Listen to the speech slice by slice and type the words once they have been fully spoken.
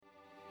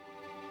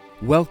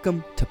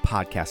Welcome to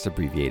Podcast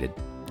Abbreviated.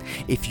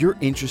 If you're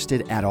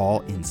interested at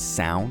all in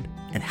sound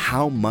and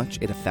how much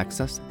it affects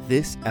us,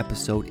 this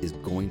episode is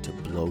going to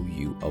blow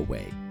you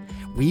away.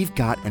 We've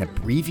got an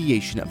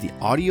abbreviation of the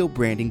audio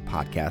branding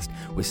podcast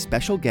with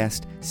special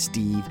guest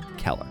Steve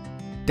Keller.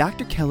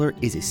 Dr. Keller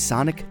is a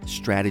sonic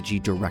strategy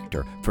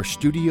director for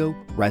Studio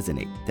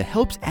Resonate that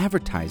helps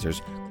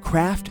advertisers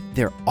craft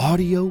their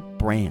audio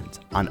brands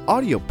on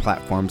audio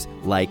platforms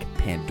like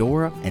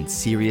Pandora and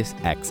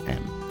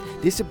SiriusXM.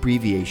 This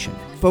abbreviation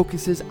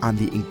focuses on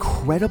the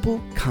incredible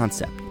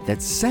concept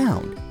that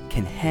sound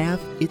can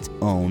have its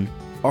own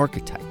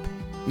archetype.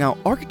 Now,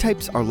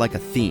 archetypes are like a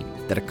theme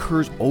that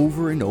occurs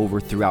over and over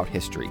throughout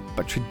history,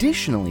 but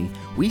traditionally,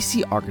 we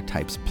see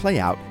archetypes play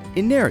out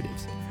in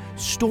narratives,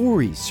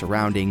 stories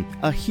surrounding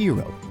a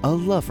hero, a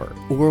lover,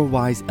 or a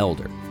wise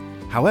elder.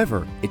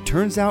 However, it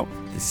turns out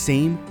the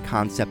same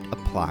concept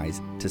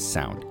applies to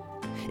sound.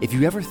 If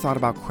you ever thought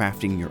about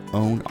crafting your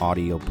own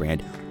audio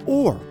brand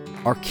or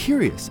are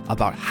curious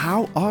about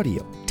how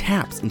audio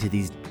taps into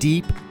these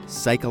deep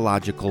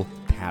psychological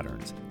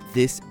patterns,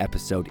 this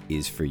episode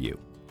is for you.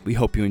 We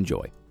hope you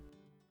enjoy.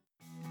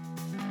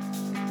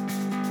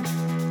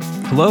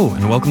 Hello,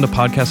 and welcome to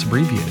Podcast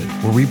Abbreviated,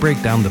 where we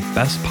break down the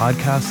best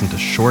podcasts into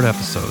short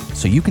episodes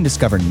so you can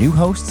discover new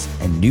hosts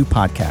and new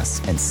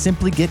podcasts and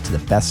simply get to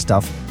the best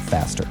stuff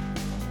faster.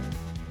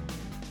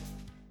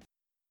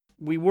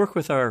 We work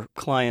with our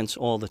clients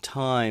all the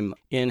time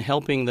in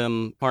helping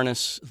them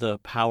harness the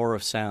power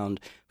of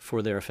sound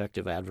for their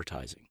effective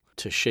advertising,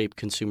 to shape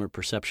consumer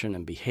perception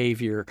and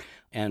behavior,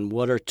 and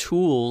what are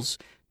tools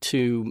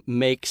to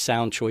make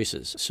sound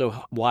choices.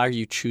 So why are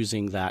you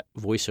choosing that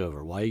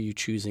voiceover? Why are you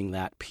choosing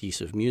that piece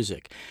of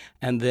music?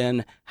 And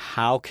then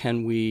how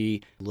can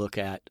we look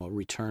at a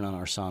return on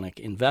our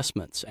sonic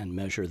investments and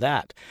measure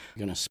that?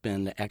 You're going to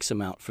spend X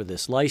amount for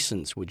this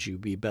license. Would you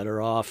be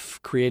better off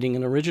creating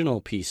an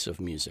original piece of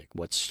music?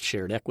 What's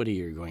shared equity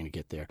you're going to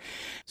get there?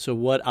 So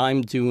what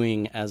I'm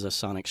doing as a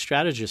sonic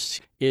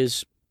strategist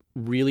is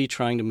really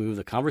trying to move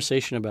the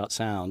conversation about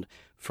sound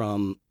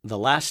from the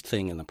last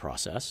thing in the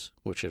process,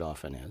 which it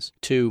often is,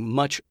 to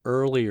much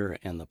earlier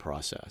in the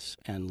process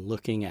and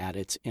looking at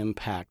its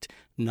impact,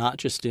 not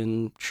just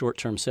in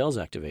short-term sales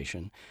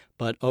activation,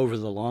 but over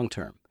the long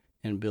term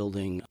in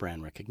building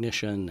brand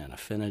recognition and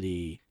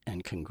affinity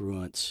and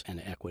congruence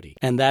and equity.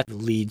 And that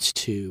leads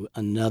to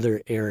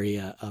another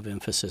area of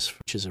emphasis,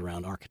 which is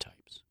around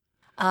archetypes.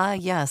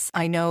 Yes,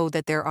 I know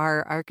that there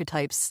are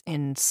archetypes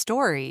in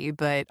story,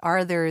 but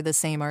are there the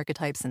same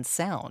archetypes in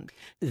sound?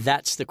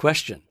 That's the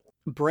question.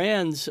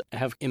 Brands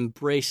have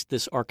embraced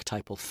this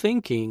archetypal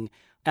thinking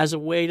as a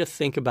way to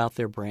think about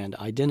their brand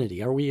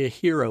identity. Are we a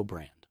hero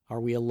brand?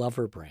 Are we a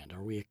lover brand?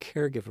 Are we a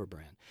caregiver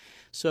brand?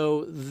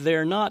 So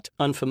they're not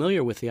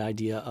unfamiliar with the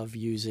idea of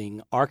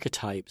using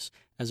archetypes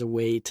as a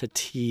way to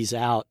tease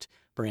out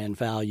brand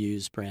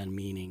values, brand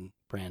meaning,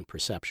 brand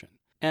perception.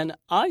 And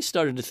I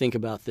started to think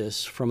about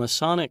this from a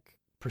sonic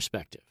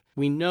perspective.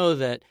 We know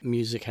that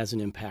music has an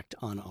impact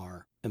on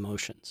our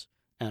emotions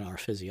and our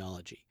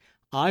physiology.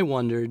 I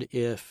wondered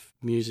if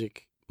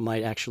music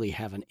might actually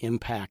have an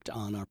impact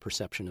on our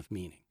perception of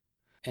meaning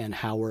and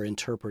how we're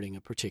interpreting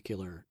a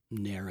particular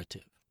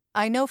narrative.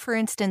 I know, for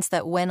instance,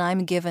 that when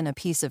I'm given a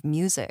piece of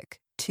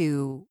music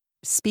to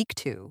speak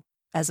to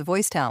as a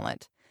voice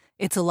talent,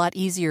 it's a lot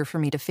easier for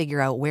me to figure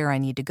out where I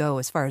need to go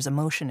as far as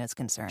emotion is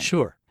concerned.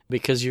 Sure,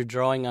 because you're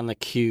drawing on the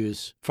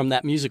cues from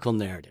that musical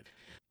narrative.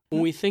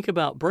 When we think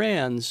about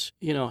brands,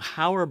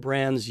 how are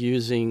brands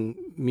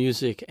using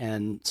music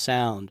and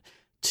sound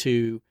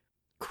to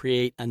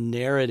create a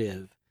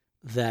narrative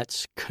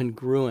that's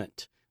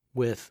congruent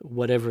with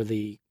whatever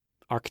the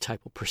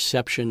archetypal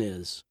perception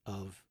is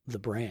of the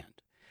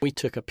brand? We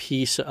took a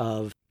piece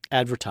of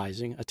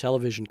advertising, a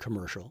television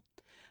commercial,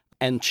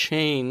 and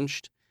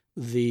changed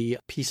the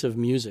piece of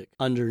music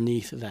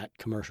underneath that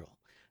commercial.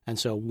 And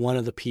so one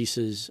of the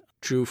pieces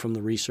drew from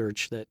the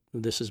research that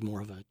this is more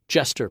of a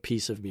jester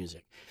piece of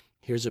music.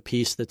 Here's a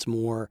piece that's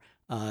more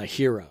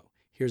hero.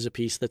 Here's a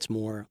piece that's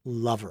more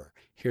lover.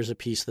 Here's a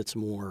piece that's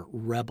more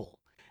rebel.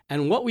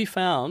 And what we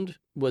found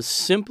was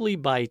simply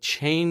by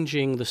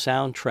changing the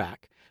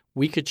soundtrack,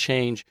 we could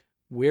change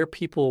where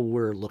people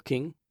were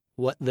looking,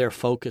 what their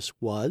focus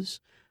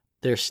was,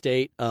 their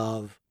state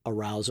of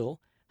arousal,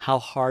 how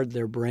hard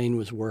their brain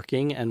was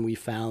working. And we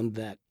found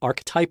that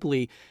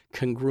archetypally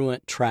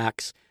congruent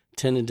tracks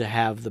tended to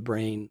have the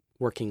brain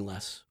working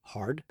less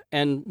hard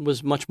and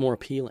was much more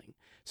appealing.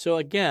 So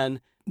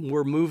again,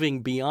 we're moving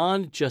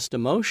beyond just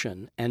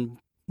emotion. And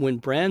when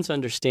brands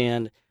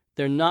understand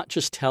they're not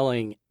just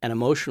telling an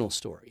emotional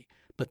story,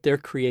 but they're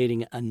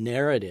creating a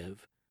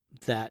narrative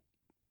that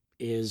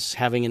is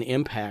having an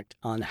impact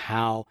on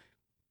how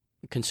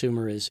the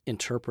consumer is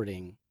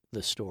interpreting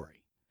the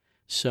story.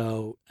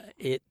 So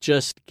it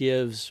just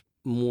gives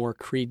more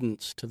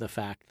credence to the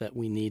fact that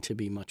we need to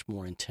be much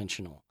more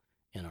intentional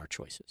in our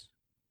choices.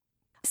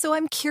 So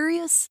I'm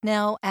curious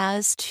now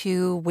as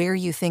to where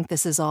you think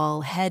this is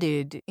all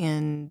headed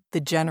in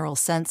the general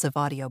sense of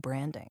audio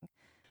branding.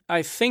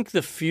 I think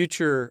the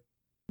future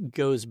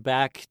goes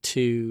back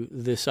to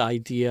this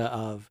idea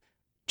of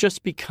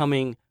just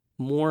becoming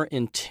more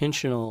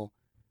intentional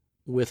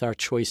with our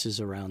choices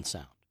around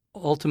sound.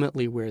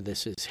 Ultimately, where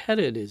this is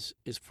headed is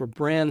for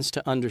brands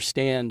to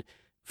understand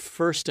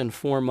first and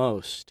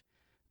foremost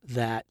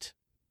that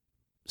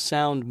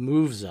sound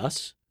moves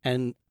us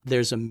and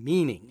there's a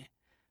meaning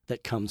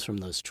that comes from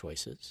those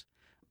choices.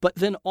 But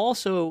then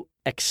also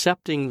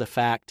accepting the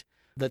fact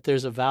that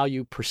there's a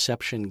value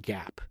perception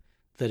gap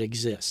that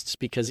exists,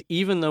 because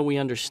even though we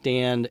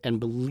understand and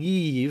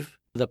believe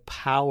the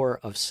power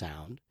of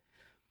sound,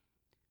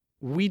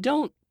 we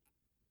don't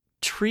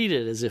treat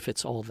it as if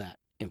it's all that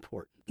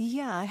important.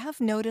 Yeah, I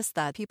have noticed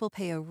that people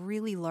pay a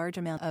really large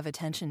amount of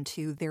attention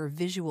to their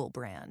visual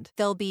brand.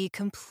 They'll be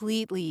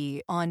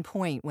completely on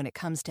point when it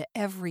comes to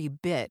every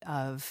bit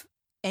of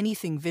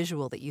anything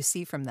visual that you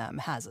see from them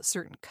has a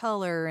certain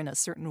color and a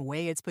certain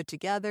way it's put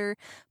together,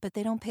 but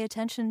they don't pay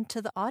attention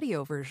to the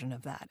audio version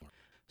of that.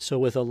 So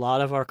with a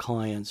lot of our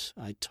clients,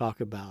 I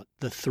talk about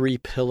the 3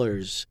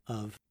 pillars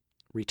of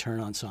return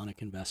on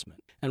sonic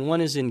investment. And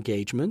one is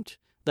engagement.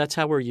 That's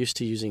how we're used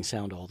to using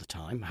sound all the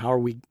time. How are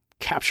we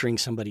capturing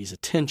somebody's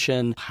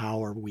attention?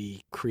 How are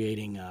we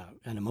creating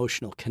an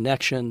emotional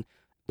connection?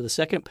 The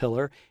second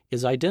pillar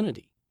is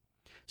identity.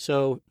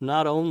 So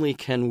not only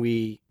can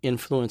we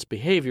influence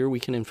behavior, we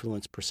can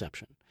influence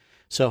perception.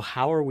 So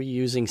how are we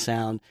using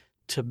sound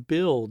to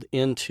build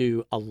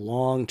into a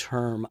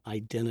long-term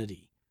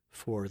identity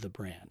for the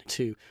brand,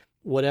 to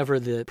whatever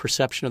the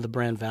perception of the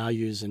brand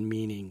values and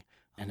meaning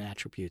and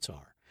attributes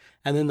are?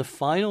 And then the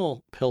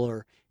final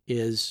pillar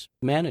is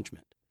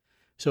management.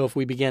 So if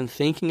we begin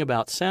thinking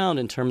about sound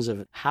in terms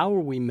of how are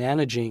we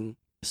managing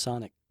the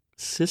sonic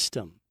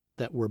system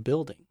that we're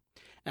building,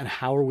 and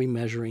how are we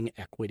measuring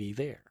equity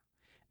there?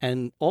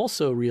 And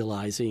also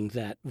realizing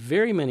that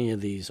very many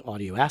of these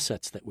audio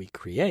assets that we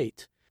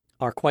create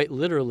are quite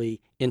literally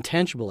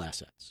intangible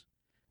assets.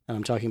 And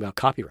I'm talking about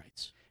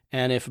copyrights.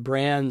 And if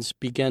brands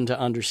begin to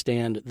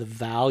understand the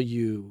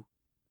value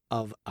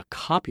of a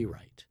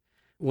copyright,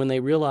 when they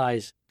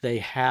realize they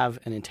have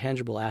an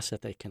intangible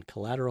asset they can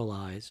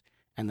collateralize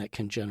and that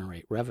can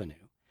generate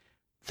revenue,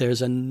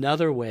 there's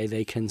another way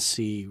they can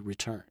see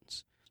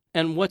returns.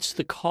 And what's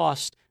the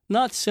cost,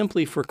 not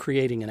simply for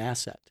creating an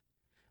asset,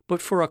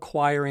 but for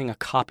acquiring a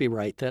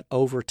copyright that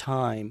over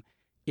time,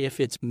 if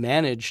it's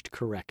managed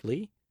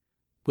correctly,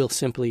 will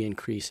simply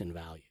increase in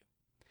value.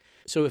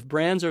 So if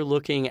brands are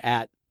looking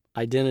at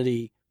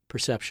identity,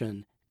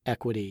 perception,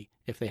 equity,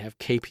 if they have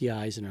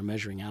KPIs and are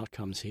measuring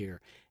outcomes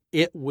here,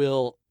 it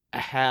will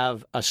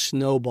have a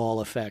snowball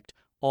effect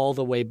all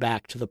the way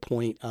back to the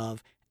point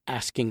of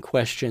asking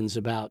questions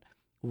about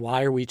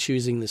why are we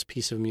choosing this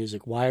piece of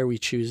music? Why are we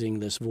choosing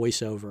this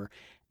voiceover?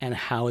 And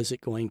how is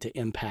it going to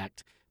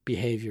impact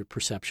behavior,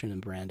 perception,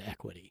 and brand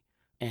equity?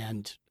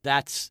 And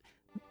that's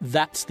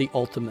the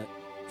ultimate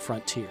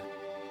frontier.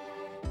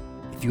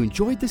 If you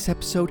enjoyed this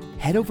episode,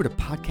 head over to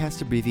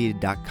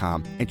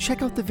podcastabbreviated.com and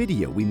check out the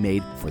video we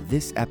made for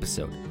this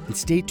episode. And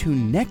stay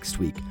tuned next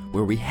week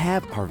where we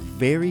have our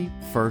very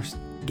first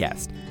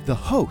guest, the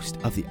host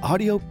of the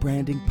audio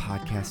branding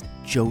podcast,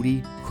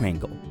 Jody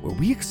Krangle, where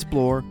we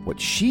explore what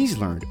she's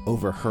learned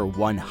over her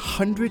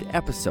 100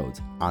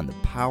 episodes on the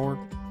power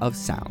of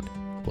sound.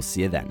 We'll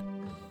see you then.